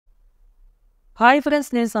Hi friends,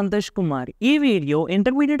 నేను సంతోష్ కుమార్. ఈ video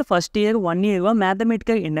intermediate first year 1 ఇయర్గా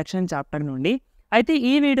mathematical induction chapter నుండి. అయితే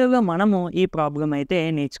ఈ వీడియోలో మనము ఈ ప్రాబ్లం అయితే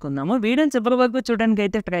నేర్చుకుందాము. వీడియోని చివరి వరకు చూడడానికి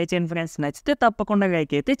అయితే ట్రై చేయండి ఫ్రెండ్స్. నచ్చితే తప్పకుండా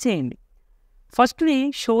లైక్ అయితే చేయండి. Firstly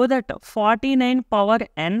show that 49 power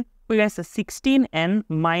n plus 16n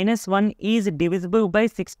minus 1 is divisible by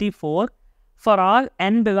 64 for all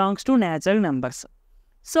n belongs to natural numbers.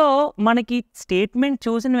 So మనకి స్టేట్మెంట్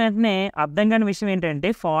చూసిన వెంటనే అర్థం కాని విషయం ఏంటంటే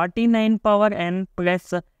 49 power n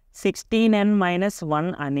plus 16n minus 1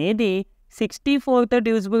 అనేది 64తో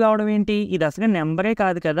డివిజిబుల్ అవడం ఏంటి? ఇది అసలు నెంబరే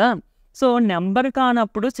కాదు కదా. సో నెంబర్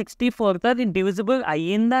కానప్పుడు 64తో అది డివిజిబుల్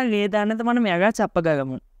అయ్యిందా లేదా అనేది మనం ఎలా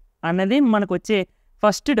చెప్పగలము అన్నది మనకు వచ్చే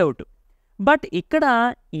ఫస్ట్ డౌట్. బట్ ఇక్కడ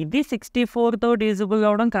ఇది 64తో డివిజిబుల్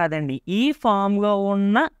అవడం కాదండి. ఈ ఫామ్లో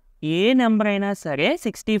ఉన్న ఏ నెంబర్ అయినా సరే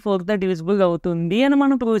 64తో డివిజిబుల్ అవుతుంది అని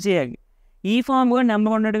మనం ప్రూవ్ చేయాలి. ఈ ఫామ్లో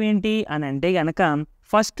నెంబర్ ఉండడం ఏంటి అని అంటే కనుక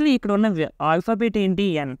ఫస్ట్ ఇక్కడ ఉన్న ఆల్ఫాబెట్ ఏంటి?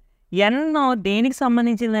 ఎన్. ఎన్ దేనికి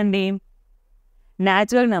సంబంధించిందండి?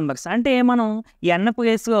 Natural numbers. అంటే మనం ఎన్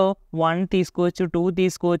ప్లేస్లో 1 తీసుకోవచ్చు, 2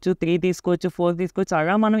 తీసుకోవచ్చు, 3 తీసుకోవచ్చు, 4 తీసుకోవచ్చు.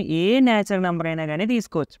 అలా మనం ఏ న్యాచురల్ నెంబర్ అయినా కానీ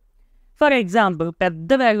తీసుకోవచ్చు. ఫర్ ఎగ్జాంపుల్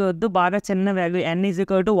పెద్ద వాల్యూ వద్దు, బాగా చిన్న వాల్యూ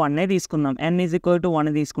n=1 తీసుకుందాం.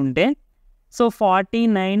 n=1 తీసుకుంటే so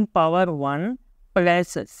 49 power 1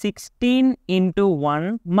 plus 16 into 1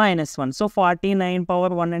 minus 1. So 49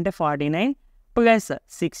 power 1 అంటే 49 ప్లస్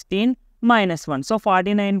 16 మైనస్ 1. సో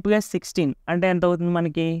 49 ప్లస్ 16 అంటే ఎంత అవుతుంది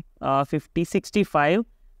మనకి? 65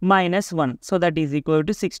 minus 1. So that is equal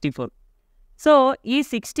to 64. So ఈ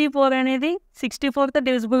 64 అనేది 64తో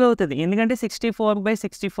డివిజిబుల్ అవుతుంది. ఎందుకంటే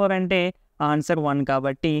 64/64 అంటే ఆన్సర్ 1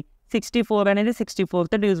 కాబట్టి 64 అనేది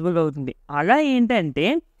 64తో డివిజిబుల్ అవుతుంది. అలా ఏంటంటే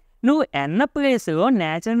నువ్వు ఎన్న ప్లేస్లో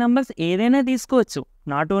న్యాచురల్ నెంబర్స్ ఏదైనా తీసుకోవచ్చు,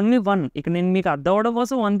 నాట్ ఓన్లీ 1. ఇక్కడ నేను మీకు అర్థం అవడం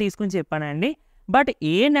కోసం 1 తీసుకుని చెప్పానండి. బట్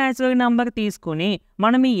ఏ న్యాచురల్ నెంబర్ తీసుకుని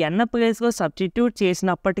మనం ఈ ఎన్న ప్లేస్లో సబ్స్టిట్యూట్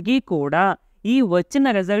చేసినప్పటికీ కూడా ఈ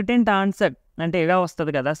వచ్చిన రిజల్టెంట్ ఆన్సర్ అంటే ఎలా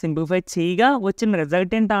వస్తుంది కదా, సింప్లిఫై చేయగా వచ్చిన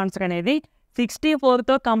రిజల్టెంట్ ఆన్సర్ అనేది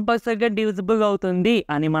 64తో కంపల్సరీగా డివిజిబుల్ అవుతుంది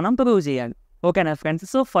అని మనం ప్రూవ్ చేయాలి. ఓకేనా ఫ్రెండ్స్?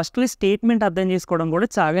 సో ఫస్ట్ స్టేట్మెంట్ అర్థం చేసుకోవడం కూడా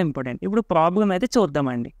చాలా ఇంపార్టెంట్. ఇప్పుడు ప్రాబ్లం అయితే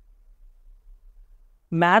చూద్దామండి.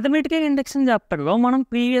 మ్యాథమెటికల్ ఇండక్షన్ చాప్టర్లో మనం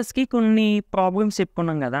ప్రీవియస్కి కొన్ని ప్రాబ్లమ్స్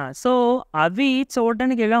చెప్పుకున్నాం కదా. సో అవి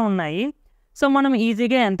చూడడానికి ఎలా ఉన్నాయి. సో మనం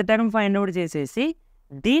ఈజీగా ఎంత టర్మ్ ఫైండ్ అవుట్ చేసేసి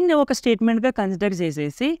దీన్ని ఒక స్టేట్మెంట్గా కన్సిడర్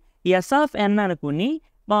చేసేసి S(n) అనుకుని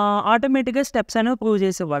ఆటోమేటిక్గా స్టెప్స్ అనేవి ప్రూవ్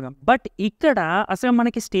చేసేవాళ్ళం. బట్ ఇక్కడ అసలు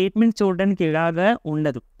మనకి స్టేట్మెంట్ చూడడానికి ఇలాగా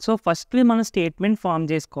ఉండదు. సో ఫస్ట్లీ మనం స్టేట్మెంట్ ఫామ్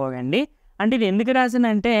చేసుకోవాలండి. అంటే ఇది ఎందుకు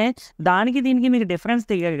రాసానంటే దానికి దీనికి మీకు డిఫరెన్స్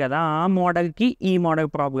తెలియాలి కదా, ఆ మోడల్కి ఈ మోడల్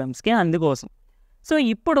ప్రాబ్లమ్స్కి, అందుకోసం. సో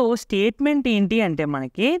ఇప్పుడు స్టేట్మెంట్ ఏంటి అంటే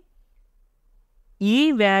మనకి ఈ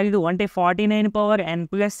వాల్యూ అంటే 49 power n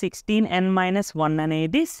plus 16n minus 1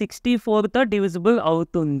 అనేది 64తో డివిజిబుల్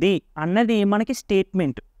అవుతుంది అన్నది మనకి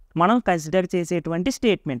స్టేట్మెంట్, మనం కన్సిడర్ చేసేటువంటి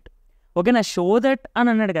స్టేట్మెంట్. ఓకేనా? షో దట్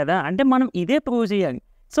అని అన్నాడు కదా, అంటే మనం ఇదే ప్రూవ్ చేయాలి.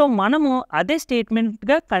 సో మనము అదే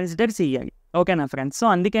స్టేట్మెంట్గా కన్సిడర్ చేయాలి. ఓకేనా ఫ్రెండ్స్? సో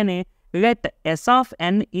అందుకనే let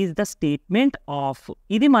S(n) is the statement of,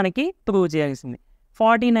 ఇది మనకి ప్రూవ్ చేయాల్సింది.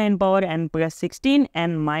 49 power n plus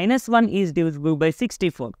 16n minus 1 is divisible by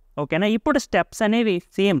 64. ఓకేనా? ఇప్పుడు స్టెప్స్ అనేవి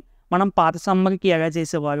సేమ్ మనం పాత సమ్మర్కి ఎలా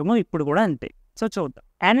చేసేవాళ్ళమో ఇప్పుడు కూడా అంతే. సో చూద్దాం.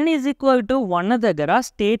 n=1 దగ్గర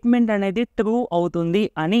స్టేట్మెంట్ అనేది ట్రూ అవుతుంది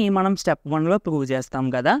అని మనం స్టెప్ 1లో ప్రూవ్ చేస్తాం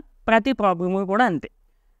కదా. ప్రతి ప్రాబ్లమ్ కూడా అంతే.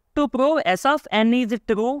 To prove S(n) is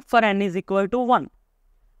true for n=1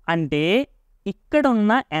 అంటే ఇక్కడ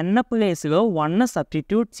ఉన్న n ప్లేస్లో 1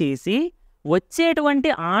 సబ్స్టిట్యూట్ చేసి వచ్చేటువంటి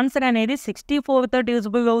ఆన్సర్ అనేది 64తో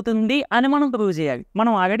డివిజిబుల్ అవుతుంది అని మనం ప్రూవ్ చేయాలి.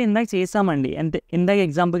 మనం ఆల్రెడీ ఇందాక చేసామండి, అంతే. ఇందాక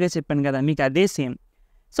ఎగ్జాంపుల్గా చెప్పాను కదా, మీకు అదే same.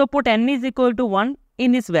 So put n=1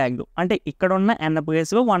 in this value అంటే ఇక్కడ ఉన్న n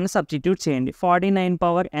ప్లేస్లో 1 సబ్స్టిట్యూట్ చేయండి. 49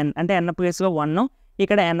 పవర్ n అంటే n ప్లేస్లో 1,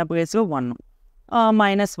 ఇక్కడ n ప్లేస్లో 1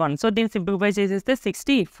 మైనస్ 1. సో దీన్ని సింప్లిఫై చేసేస్తే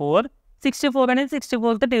 64 అనేది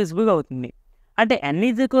 64తో డివిజిబుల్ అవుతుంది. అంటే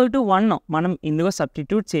n=1 మనం ఇందులో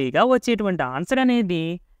సబ్స్టిట్యూట్ చేయగా వచ్చేటువంటి ఆన్సర్ అనేది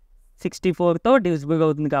 64తో డివిజిబుల్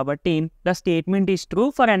అవుతుంది కాబట్టి the statement is true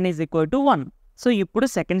for n=1. So ఇప్పుడు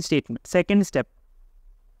second step.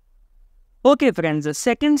 Okay friends,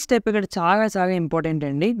 second step ఇక్కడ చాలా చాలా ఇంపార్టెంట్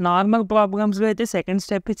అండి. నార్మల్ ప్రాబ్లమ్స్లో అయితే సెకండ్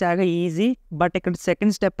స్టెప్ చాలా ఈజీ, బట్ ఇక్కడ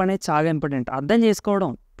సెకండ్ స్టెప్ అనేది చాలా ఇంపార్టెంట్. అర్థం చేసుకోవడం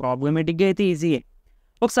ప్రాబ్లమేటిక్గా అయితే ఈజీయే.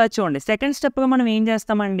 ఒకసారి చూడండి, సెకండ్ స్టెప్లో మనం ఏం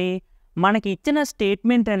చేస్తామండి, మనకి ఇచ్చిన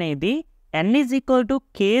స్టేట్మెంట్ అనేది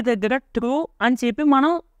n=k దగ్గర ట్రూ అని చెప్పి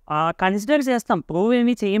మనం కన్సిడర్ చేస్తాం. ప్రూవ్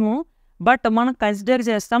ఏమీ చేయము, బట్ మనం కన్సిడర్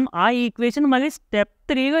చేస్తాం. ఆ ఈక్వేషన్ మళ్ళీ స్టెప్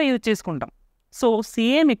 3లో యూజ్ చేసుకుంటాం. సో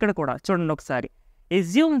సేమ్ ఇక్కడ కూడా చూడండి ఒకసారి.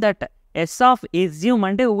 ఎస్యూమ్ దట్ ఎస్యూమ్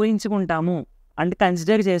అంటే ఊహించుకుంటాము అంటే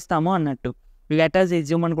కన్సిడర్ చేస్తాము అన్నట్టు. లెటర్స్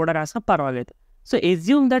ఎస్యూమ్ అని కూడా రాసినా పర్వాలేదు. So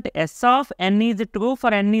assume that s of n is true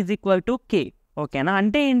for n is equal to k. ఓకేనా,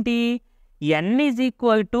 అంటే ఏంటి, n is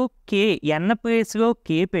equal to k, n ప్లేస్లో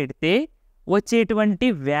k పెడితే వచ్చేటువంటి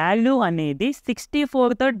వాల్యూ అనేది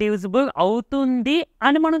 64తో డివిజిబుల్ అవుతుంది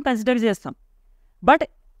అని మనం కన్సిడర్ చేస్తాం. బట్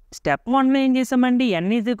స్టెప్ 1లో ఏం చేసామండి, n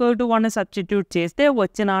is equal to 1 substitute చేస్తే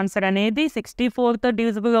వచ్చిన ఆన్సర్ అనేది 64తో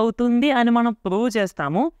డివిజిబుల్ అవుతుంది అని మనం ప్రూవ్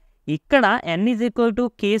చేస్తాము. ఇక్కడ n is equal to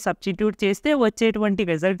k substitute చేస్తే వచ్చేటువంటి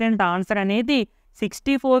రిజల్టెంట్ ఆన్సర్ అనేది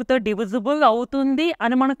 64తో డివిజిబుల్ అవుతుంది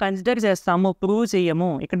అని మనం కన్సిడర్ చేస్తాము, ప్రూవ్ చేయము.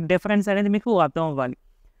 ఇక్కడ డిఫరెన్స్ అనేది మీకు అర్థం అవ్వాలి.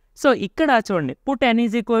 సో ఇక్కడ చూడండి, put n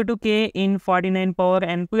is equal to k in 49 power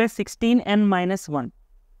n plus 16n minus 1.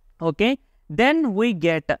 Okay, then we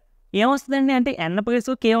get ఏమొస్తుందండి అంటే n ప్లస్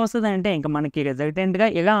k వస్తుంది. అంటే ఇంకా మనకి రిజల్టెంట్గా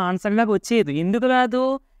ఇలా ఆన్సర్లాగా వచ్చేది. ఎందుకు రాదు,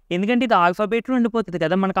 ఎందుకంటే ఇది ఆల్ఫాబెట్లో ఉండిపోతుంది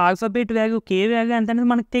కదా, మనకు ఆల్ఫాబెట్ వాల్యూ k వాల్యూ ఎంత అనేది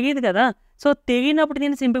మనకు తెలియదు కదా. సో తెలియనప్పుడు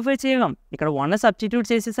దీన్ని సింప్లిఫై చేయగలం. ఇక్కడ 1 సబ్స్టిట్యూట్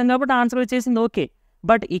చేసేసాం కాబట్టి ఆన్సర్ వచ్చేసింది, ఓకే.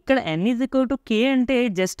 బట్ ఇక్కడ n is equal to k అంటే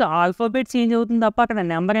జస్ట్ ఆల్ఫాబెట్ చేంజ్ అవుతుంది తప్ప అక్కడ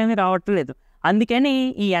నెంబర్ ఏమీ రావట్లేదు. అందుకని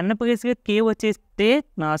ఈ n ప్లేస్గా k వచ్చేస్తే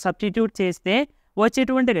సబ్స్టిట్యూట్ చేస్తే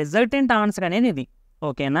వచ్చేటువంటి రిజల్టెంట్ ఆన్సర్ అనేది ఇది.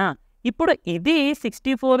 ఓకేనా, ఇప్పుడు ఇది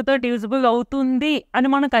 64తో డివిజిబుల్ అవుతుంది అని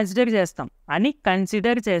మనం కన్సిడర్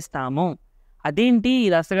చేస్తాము. అదేంటి,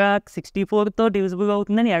 ఇది అసలు 64తో డివిజిబుల్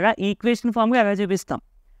అవుతుందని ఎలా ఈక్వేషన్ ఫామ్గా ఎలా చూపిస్తాం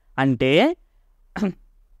అంటే,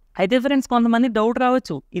 అయితే ఫ్రెండ్స్ కొంతమంది డౌట్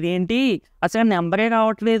రావచ్చు, ఇదేంటి అసలు నెంబరే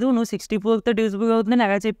రావట్లేదు, నువ్వు 64తో డివిజిబుల్ అవుతుందని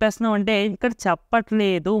ఎలా చెప్పేస్తున్నావు అంటే, ఇక్కడ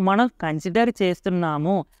చెప్పట్లేదు, మనం కన్సిడర్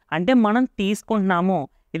చేస్తున్నాము. అంటే మనం తీసుకుంటున్నాము,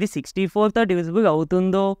 ఇది 64తో డివిజిబుల్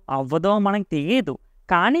అవుతుందో అవ్వదో మనకు తెలియదు,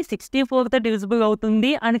 కానీ 64తో డివిజిబుల్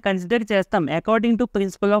అవుతుంది అని కన్సిడర్ చేస్తాం according to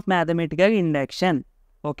principal of mathematical induction.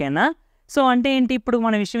 ఓకేనా, సో అంటే ఏంటి, ఇప్పుడు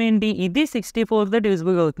మన విషయం ఏంటి, ఇది 64తో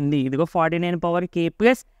డివిజిబుల్ అవుతుంది. ఇదిగో 49 power k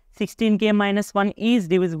plus 16k minus 1 is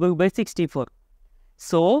divisible by 64.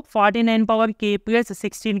 So 49 power k plus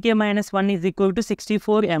 16k minus 1 is equal to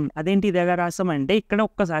 64m. అదేంటి ఇది ఎలా రాసామంటే, ఇక్కడ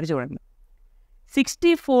ఒక్కసారి చూడండి,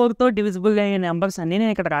 64తో డివిజిబుల్ అయ్యే నెంబర్స్ అన్నీ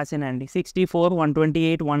నేను ఇక్కడ రాసానండి. 64,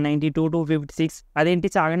 128, 192, 256. అదేంటి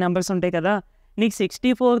చాలా నెంబర్స్ ఉంటాయి కదా, నీకు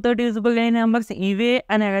 64తో డివిజిబుల్ అయ్యే నెంబర్స్ ఇవే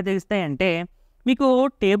అని ఎలా తెలుస్తాయంటే, మీకు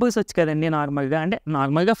టేబుల్స్ వచ్చు కదండి నార్మల్గా, అంటే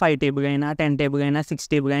నార్మల్గా 5 టేబుల్ అయినా 10 టేబుల్ అయినా 6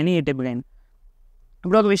 టేబుల్ అయినా 8 టేబుల్ అయినా.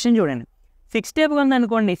 ఇప్పుడు ఒక విషయం చూడండి, 6 టేబుల్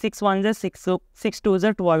ఉందనుకోండి, 6 1 6, 6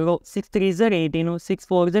 2 12, 6 3 18, 6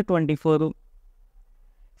 4 24,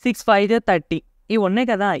 6 5 30. ఇవి ఉన్నాయి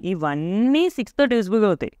కదా, ఇవన్నీ 6తో డివిజిబుల్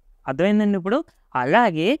అవుతాయి. అర్థమైందండి ఇప్పుడు.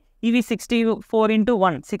 అలాగే ఇవి 64 ఇంటూ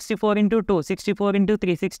 1, 64 ఇంటూ 2, 64 ఇంటూ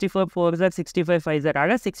 3, 64 4 65 5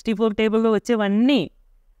 అలా 64 టేబుల్లో వచ్చేవన్నీ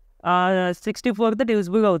 64తో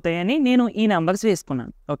డివిజిబుల్ అవుతాయని నేను ఈ నెంబర్స్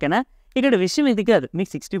వేసుకున్నాను. ఓకేనా, ఇక్కడ విషయం ఇది కాదు, మీకు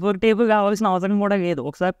 64 టేబుల్ కావాల్సిన అవసరం కూడా లేదు.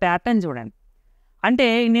 ఒకసారి ప్యాటర్న్ చూడండి. అంటే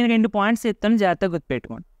నేను 2 పాయింట్స్ చెప్తాను, జాగ్రత్తగా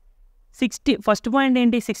గుర్తుపెట్టుకోండి. ఫస్ట్ పాయింట్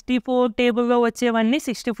ఏంటి, 64 టేబుల్లో వచ్చేవన్నీ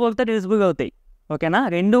 64తో డివిజిబుల్ అవుతాయి. ఓకేనా,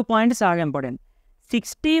 2 పాయింట్స్ చాలా ఇంపార్టెంట్.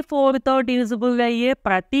 64తో డివిజిబుల్ అయ్యే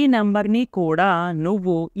ప్రతి నెంబర్ని కూడా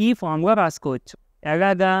నువ్వు ఈ ఫామ్లో రాసుకోవచ్చు.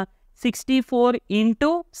 ఎలాగా, 64 into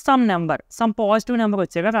some number, some positive number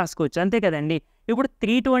వచ్చేగా రాసుకోవచ్చు, అంతే కదండి. ఇప్పుడు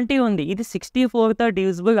 320 ఉంది, ఇది 64తో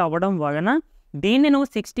డివిజిబుల్ అవ్వడం వలన దీన్ని నువ్వు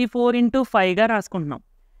 64 ఇంటూ 5గా రాసుకుంటున్నావు.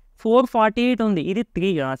 448 ఉంది, ఇది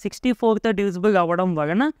 64తో డివిజిబుల్ అవ్వడం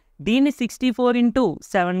వలన దీన్ని 64 ఇంటూ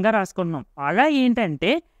 7గా రాసుకుంటున్నాం. అలా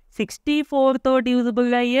ఏంటంటే 64తో డివిజిబుల్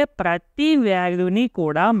అయ్యే ప్రతి వాల్యూని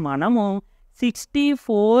కూడా మనము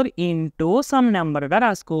 64 ఇంటూ సమ్ నెంబర్గా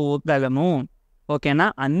రాసుకోగలము. ఓకేనా,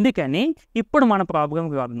 అందుకని ఇప్పుడు మన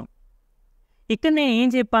ప్రాబ్లంకి వద్దాం. ఇక్కడ నేను ఏం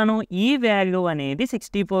చెప్పాను, ఈ వాల్యూ అనేది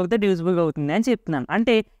 64తో డివిజిబుల్ అవుతుంది అని చెప్తున్నాను.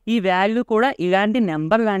 అంటే ఈ వాల్యూ కూడా ఇలాంటి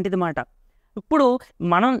నెంబర్ లాంటిది మాట. ఇప్పుడు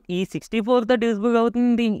మనం ఈ 64తో డివిజిబుల్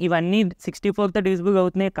అవుతుంది, ఇవన్నీ 64తో డివిజిబుల్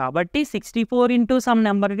అవుతున్నాయి కాబట్టి 64 ఇంటూ సమ్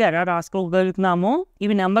నెంబర్గా ఎలా రాసుకోగలుగుతున్నామో,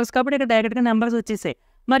 ఇవి నెంబర్స్ కాబట్టి ఇక్కడ డైరెక్ట్గా నెంబర్స్ వచ్చేసాయి.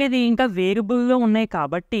 మరి ఇది ఇంకా వేరియబుల్లో ఉన్నాయి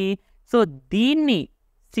కాబట్టి, సో దీన్ని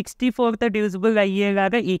 64తో డివిజిబుల్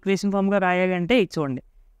అయ్యేలాగా ఈక్వేషన్ ఫామ్గా రాయాలంటే చూడండి,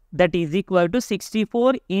 that is equal to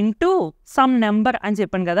 64 into some number అని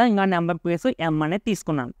చెప్పాను కదా, ఇంకా నెంబర్ ప్లేస్ m అనేది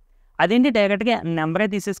తీసుకున్నాను. అదేంటి డైరెక్ట్గా నెంబరే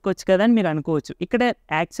తీసేసుకోవచ్చు కదా అని మీరు అనుకోవచ్చు. ఇక్కడ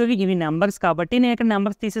యాక్చువల్లీ ఇవి నెంబర్స్ కాబట్టి నేను ఇక్కడ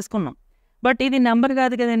నెంబర్స్ తీసేసుకున్నాం. బట్ ఇది నెంబర్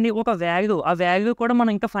కాదు కదండి, ఒక వాల్యూ. ఆ వాల్యూ కూడా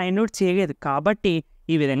మనం ఇంకా ఫైండ్ అవుట్ చేయలేదు కాబట్టి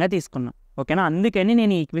ఈ విధంగా తీసుకున్నాం. ఓకేనా, అందుకని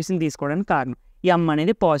నేను ఈ ఈక్వేషన్ తీసుకోవడానికి కారణం. ఈ m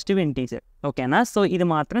అనేది పాజిటివ్ ఇంటీజర్. ఓకేనా, సో ఇది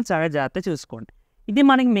మాత్రం చాలా జాగ్రత్త చూసుకోండి. ఇది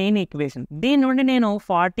మనకి మెయిన్ ఈక్వేషన్. దీని నుండి నేను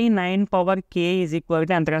 49 power k is equal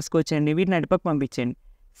to ఎంత రాసుకోవచ్చండి, వీటిని అటుపక్క పంపించండి.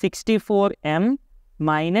 64m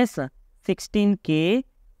మైనస్ 16k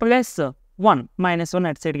ప్లస్ 1 -1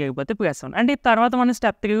 అటు సైడ్కి అయిపోతే +1. అంటే తర్వాత మనం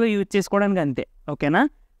స్టెప్ 3లో యూజ్ చేసుకోవడానికి అంతే. ఓకేనా,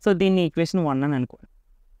 సో దీన్ని ఈక్వేషన్ 1 అని అనుకోండి.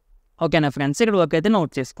 ఓకేనా ఫ్రెండ్స్, ఇక్కడ వర్క్ అయితే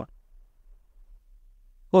నోట్ చేసుకోండి.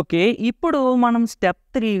 ఓకే, ఇప్పుడు మనం step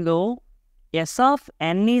 3లో yes of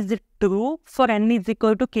N is true for N is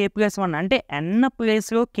equal to k+1 అంటే ఎన్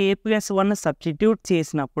ప్లేస్లో k+1 సబ్స్టిట్యూట్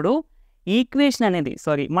చేసినప్పుడు ఈక్వేషన్ అనేది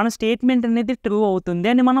మన స్టేట్మెంట్ అనేది ట్రూ అవుతుంది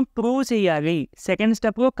అని మనం ప్రూవ్ చేయాలి. సెకండ్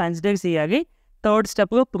స్టెప్లో కన్సిడర్ చేయాలి, థర్డ్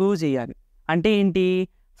స్టెప్లో ప్రూవ్ చేయాలి. అంటే ఏంటి,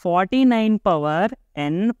 49 పవర్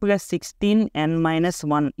n +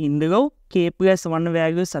 16n-1 ఇందులో k+1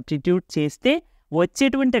 వాల్యూ సబ్స్టిట్యూట్ చేస్తే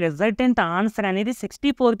వచ్చేటువంటి రిజల్టెంట్ ఆన్సర్ అనేది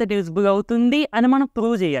 64th డివిజిబుల్ అవుతుంది అని మనం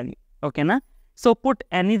ప్రూవ్ చేయాలి. ఓకేనా? So put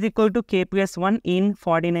n is equal to k+1 in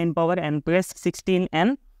 49 power n +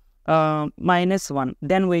 16n-1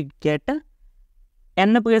 then we get n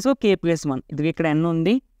ప్లేస్లో k+1. ఇది ఇక్కడ n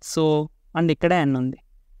ఉంది, సో అండ్ ఇక్కడ n ఉంది,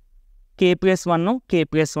 k+1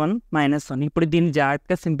 k+1-1. ఇప్పుడు దీన్ని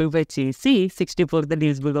జాగ్రత్తగా సింప్లిఫై చేసి 64th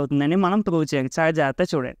డివిజిబుల్ అవుతుందని మనం ప్రూవ్ చేయాలి. చాలా జాగ్రత్తగా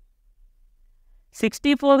చూడండి.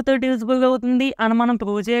 64th డివిజిబుల్ అవుతుంది అని మనం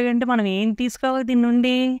ప్రూవ్ చేయాలంటే మనం ఏం తీసుకోవాలి, దీని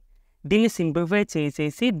నుండి దీన్ని సింప్లిఫై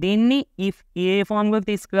చేసేసి దీన్ని ఏ ఫామ్లోకి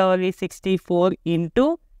తీసుకురావాలి, 64 ఇంటూ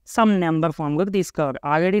సమ్ నెంబర్ ఫామ్లోకి తీసుకోవాలి.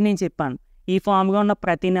 ఆల్రెడీ నేను చెప్పాను, ఈ ఫామ్లో ఉన్న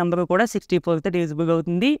ప్రతి నెంబర్ కూడా 64th డివిజిబుల్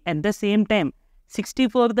అవుతుంది. At the same time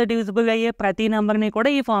 64th divisible అయ్యే ప్రతి నెంబర్ని కూడా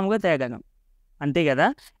ఈ ఫామ్లో తేగలం. అంతే కదా?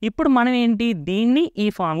 ఇప్పుడు మనం ఏంటి, దీన్ని ఈ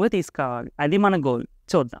ఫామ్లో తీసుకురావాలి. అది మన గోల్.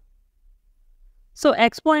 చూద్దాం. సో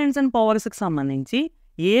ఎక్స్పోనెంట్స్ అండ్ పవర్స్కి సంబంధించి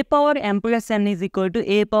ఏ power m + n is equal to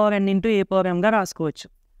A power n into A power mగా రాసుకోవచ్చు.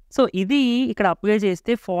 సో ఇది ఇక్కడ అప్లై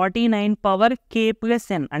చేస్తే 49 పవర్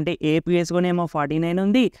k+n అంటే ఏ ప్లేస్లోనేమో 49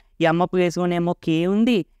 ఉంది, m ప్లేస్లోనేమో k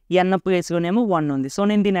ఉంది, n ప్లేస్లోనేమో 1 ఉంది. సో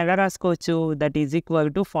నేను దీన్ని ఎలా రాసుకోవచ్చు, that is equal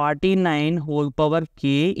to 49 whole power k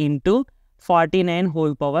into 49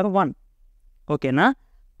 whole power 1. ఓకేనా?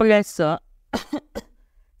 Plus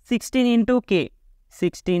 16 into k,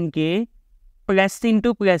 16k plus into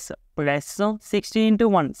plus 16 into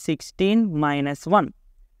 1, 16-1.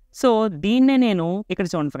 So దీన్నే నేను ఇక్కడ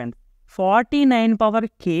చూడండి ఫ్రెండ్, 49 పవర్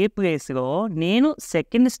k ప్లేస్లో నేను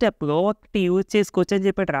సెకండ్ స్టెప్లో ఒకటి యూజ్ చేసుకోవచ్చు అని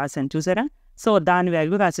చెప్పి రాశాను. చూసారా? సో దాని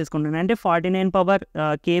వాల్యూ రాసేసుకుంటున్నాను. అంటే 49 పవర్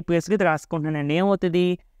k ప్లేస్కి ఇది రాసుకుంటున్నాను. ఏమవుతుంది,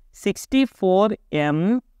 64m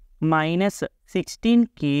 -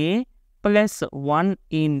 16k + 1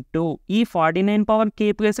 ఇంటూ ఈ 49 పవర్ k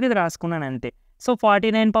ప్లేస్కి ఇది రాసుకున్నాను అంతే. సో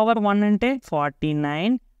 49 పవర్ 1 అంటే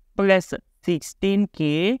 49 + 16k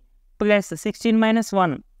 +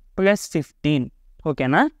 16-1 + 15.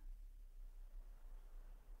 ఓకేనా?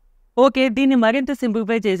 ఓకే, దీన్ని మరింత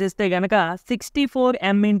సింప్లిఫై చేసేస్తే కనుక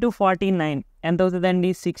 64m × 49 ఎంత అవుతుందండి,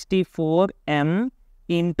 64m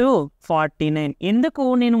 × 49. ఎందుకు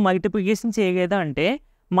నేను మల్టిప్లికేషన్ చేయలేదు అంటే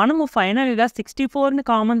మనము ఫైనల్గా 64ని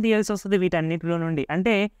కామన్ తీయాల్సి వస్తుంది వీటన్నిటిలో నుండి.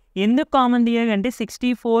 అంటే ఎందుకు కామన్ తీయాలి అంటే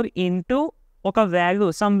 64 ఇంటూ ఒక వాల్యూ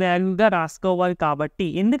సమ్ వాల్యూగా రాసుకోవాలి కాబట్టి.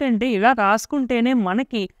 ఎందుకంటే ఇలా రాసుకుంటేనే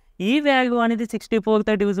మనకి ఈ వాల్యూ అనేది 64th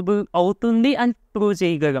డివిజిబుల్ అవుతుంది అని ప్రూవ్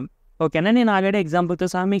చేయగలం. ఓకేనా? నేను ఆల్రెడీ ఎగ్జాంపుల్తో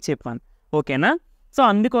సహా మీకు చెప్పాను. ఓకేనా? సో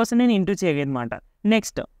అందుకోసం నేను ఇంటూ చేయలేదన్నమాట.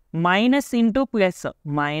 Next minus into plus,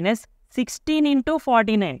 -16 into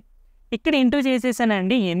 49 ఇక్కడ ఇంటూ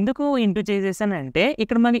చేసేసానండి. ఎందుకు ఇంటూ చేసేసానంటే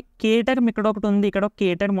ఇక్కడ మరి కే టర్మ్ ఇక్కడ ఒకటి ఉంది, ఇక్కడ ఒక కే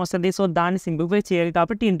టర్మ్ వస్తుంది. సో దాన్ని సింప్లిఫై చేయాలి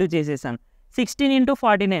కాబట్టి ఇంటూ చేసేసాను. 16 ఇంటూ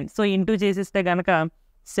 49, సో ఇంటూ చేసేస్తే కనుక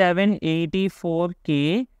 784k,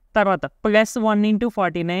 తర్వాత ప్లస్ 1 ఇంటూ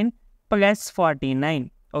 49 + 49.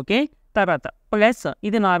 ఓకే, తర్వాత ప్లస్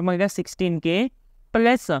ఇది నార్మల్గా 16k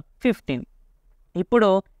 + 15. ఇప్పుడు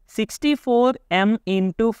 64m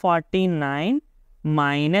 × 49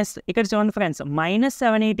 మైనస్ ఇక్కడ చూడండి ఫ్రెండ్స్,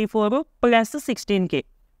 -784 + 16k,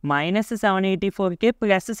 -784k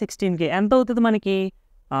 + 16k ఎంత అవుతుంది మనకి,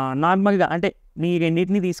 నార్మల్గా అంటే మీ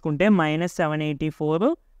రెండింటిని తీసుకుంటే -784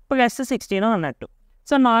 + 16 అన్నట్టు.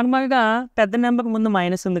 సో నార్మల్గా పెద్ద నెంబర్ ముందు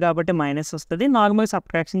మైనస్ ఉంది కాబట్టి మైనస్ వస్తుంది. నార్మల్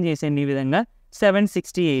సబ్ట్రాక్షన్ చేసేయండి ఈ విధంగా.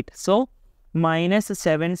 768, సో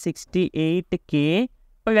 -768k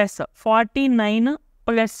 + 49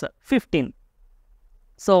 + 15,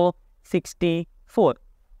 సో 64.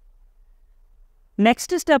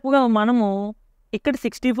 నెక్స్ట్ స్టెప్గా మనము ఇక్కడ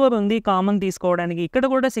 64 ఉంది కామన్ తీసుకోవడానికి, ఇక్కడ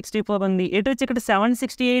కూడా 64 ఉంది. ఎటు వచ్చి ఇక్కడ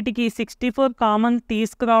 768కి 64 కామన్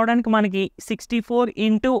తీసుకురావడానికి మనకి 64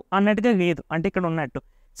 ఇంటూ అన్నట్టుగా లేదు, అంటే ఇక్కడ ఉన్నట్టు.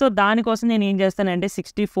 సో దానికోసం నేను ఏం చేస్తానంటే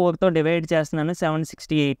 64తో డివైడ్ చేస్తున్నాను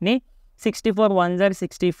 768ని. 64 1 ×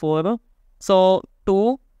 64, సో 2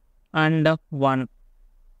 and 1,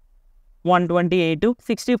 128.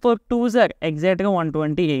 64 2 × ఎగ్జాక్ట్గా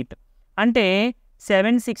 128. అంటే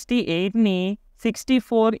 768ని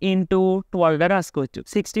 64 ఇంటూ 12గా రాసుకోవచ్చు.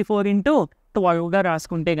 64 ఇంటూ 12గా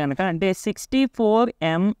రాసుకుంటే కనుక అంటే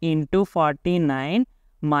 64m × 49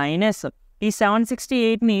 మైనస్ ఈ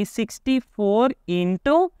 768ని 64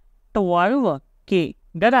 ఇంటూ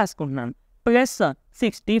 12kగా రాసుకుంటున్నాను, ప్లస్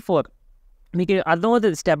 64. మీకు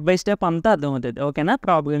అర్థమవుతుంది, స్టెప్ బై స్టెప్ అంతా అర్థమవుతుంది. ఓకేనా,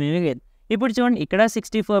 ప్రాబ్లం ఏమీ లేదు. ఇప్పుడు చూడండి, ఇక్కడ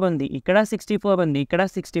 64 ఉంది, ఇక్కడ 64 ఉంది, ఇక్కడ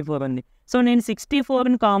 64 ఉంది. సో నేను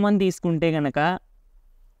 64ని కామన్ తీసుకుంటే కనుక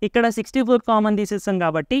ఇక్కడ 64 కామన్ తీసేస్తాం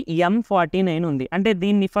కాబట్టి M49 ఉంది. అంటే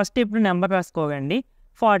దీన్ని ఫస్ట్ ఇప్పుడు నెంబర్ రాసుకోకండి,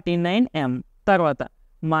 49M. తర్వాత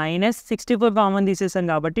మైనస్ 64 కామన్ తీసేస్తాం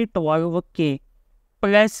కాబట్టి 12K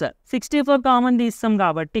ప్లస్ 64 కామన్ తీస్తాం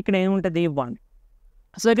కాబట్టి ఇక్కడ ఏముంటుంది 1.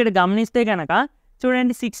 సో ఇక్కడ గమనిస్తే కనుక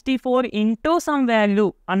చూడండి, 64 ఇంటూ సమ్ వాల్యూ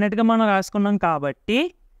అన్నట్టుగా మనం రాసుకున్నాం కాబట్టి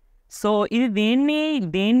సో ఇది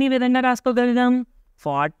దేన్ని విధంగా రాసుకోగలిగాం,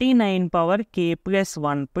 49 power K plus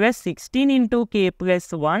 1 plus 16 into K plus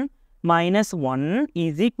 1 minus 1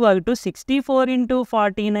 is equal to 64 into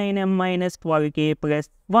 49M minus 12K plus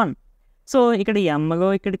 1. So ఇక్కడ ఎంలో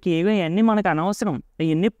ఇక్కడ కేలో ఇవన్నీ మనకు అనవసరం,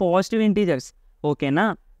 ఇవన్నీ పాజిటివ్ ఇంటీజర్స్. ఓకేనా,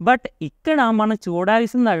 బట్ ఇక్కడ మనం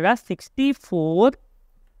చూడాల్సిందల్లా 64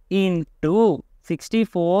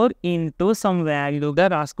 ఇంటూ సమ్ వాల్యూగా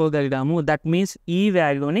రాసుకోగలిగాము. దట్ మీన్స్ ఈ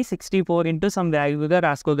వాల్యూని 64 ఇంటూ సమ్ వాల్యూగా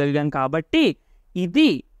రాసుకోగలిగాం కాబట్టి ఇది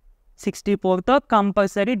 64తో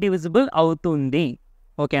కంపల్సరీ డివిజిబుల్ అవుతుంది.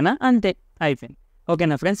 ఓకేనా, అంతే, అయిపోయింది.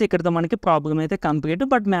 ఓకేనా ఫ్రెండ్స్, ఇక్కడతో మనకి ప్రాబ్లం అయితే కంప్లీట్.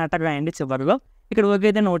 బట్ మ్యాటర్ రాయండి చివరిలో, ఇక్కడ వరకు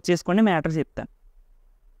అయితే నోట్ చేసుకోండి, మ్యాటర్ చెప్తాను.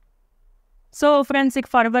 సో ఫ్రెండ్స్, ఇక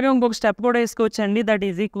ఫర్దర్గా ఇంకొక స్టెప్ కూడా వేసుకోవచ్చండి. That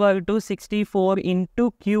is equal to 64 into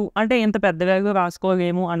queue. అంటే ఎంత పెద్దగా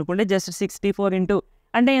రాసుకోలేము అనుకుంటే జస్ట్ 64 ఇంటూ,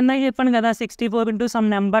 అంటే ఇందాక చెప్పాను కదా 64 ఇంటూ సమ్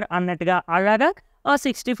నెంబర్ అన్నట్టుగా, అలాగా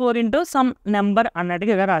 64 ఇంటూ సమ్ నెంబర్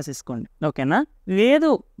అన్నట్టుగా ఇలా రాసేసుకోండి. ఓకేనా,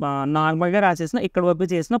 లేదు నార్మల్గా రాసేసిన ఇక్కడ వరకు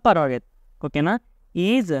చేసినా పర్వాలేదు. ఓకేనా,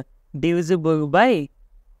 ఈజ్ డివిజిబుల్ బై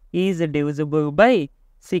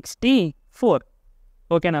 64.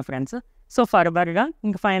 ఓకేనా ఫ్రెండ్స్, సో ఫర్దర్గా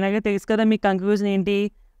ఇంకా ఫైనల్గా తెలుసు కదా మీకు కంక్లూజన్ ఏంటి,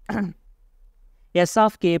 yes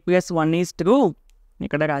of K plus 1 is true.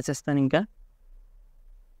 ఇక్కడ రాసేస్తాను ఇంకా,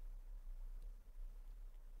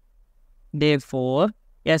 therefore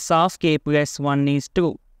yes of K plus 1 is true.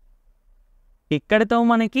 ఇక్కడతో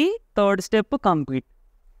మనకి థర్డ్ స్టెప్ కంప్లీట్.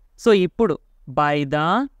 సో ఇప్పుడు by the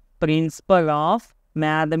principal of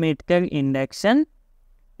mathematical induction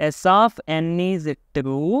yes of n is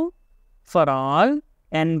true for all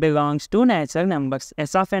n belongs to natural numbers.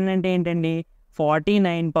 Yes of n అంటే ఏంటండి,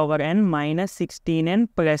 49 power n minus 16n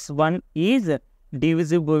plus 1 is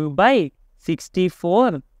divisible by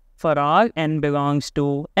 64 for all n belongs to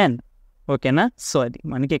n. ఓకేనా, so అది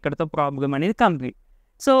మనకి ఇక్కడతో problem అనేది complete.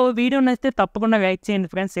 So video నచ్చితే తప్పకుండా like చేయండి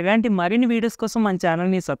ఫ్రెండ్స్. ఇలాంటి మరిన్ని వీడియోస్ కోసం మన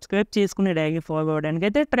ఛానల్ని సబ్స్క్రైబ్ చేసుకుని డైలీ ఫాలో అవ్వడానికి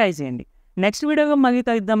అయితే ట్రై చేయండి. నెక్స్ట్ వీడియోలో మళ్ళీ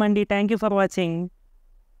కలుద్దామండి. Thank you for watching.